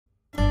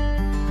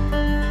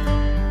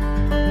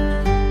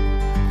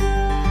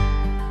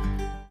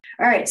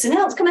All right, so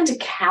now let's come into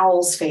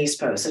cow's face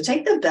pose. So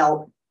take the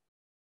belt,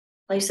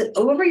 place it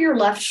over your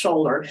left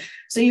shoulder.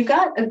 So you've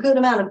got a good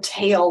amount of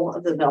tail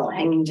of the belt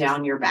hanging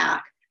down your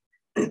back.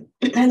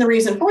 And the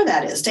reason for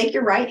that is take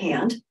your right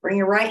hand, bring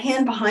your right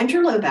hand behind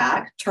your low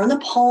back, turn the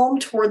palm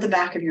toward the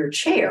back of your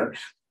chair,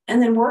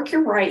 and then work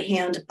your right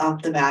hand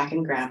up the back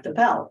and grab the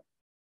belt.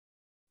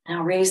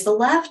 Now raise the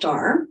left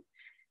arm,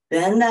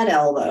 bend that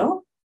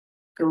elbow,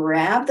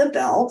 grab the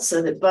belt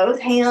so that both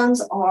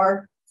hands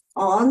are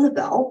on the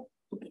belt,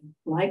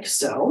 like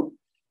so.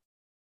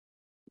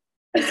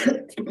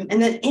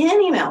 And then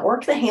in and out,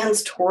 work the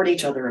hands toward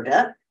each other a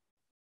bit.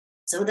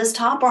 So with this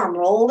top arm,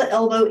 roll the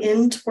elbow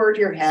in toward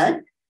your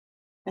head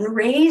and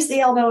raise the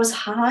elbow as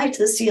high to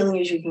the ceiling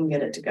as you can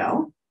get it to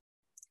go.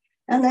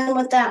 And then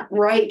with that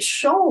right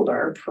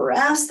shoulder,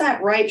 press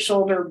that right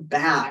shoulder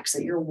back so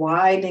you're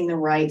widening the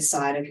right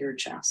side of your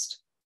chest.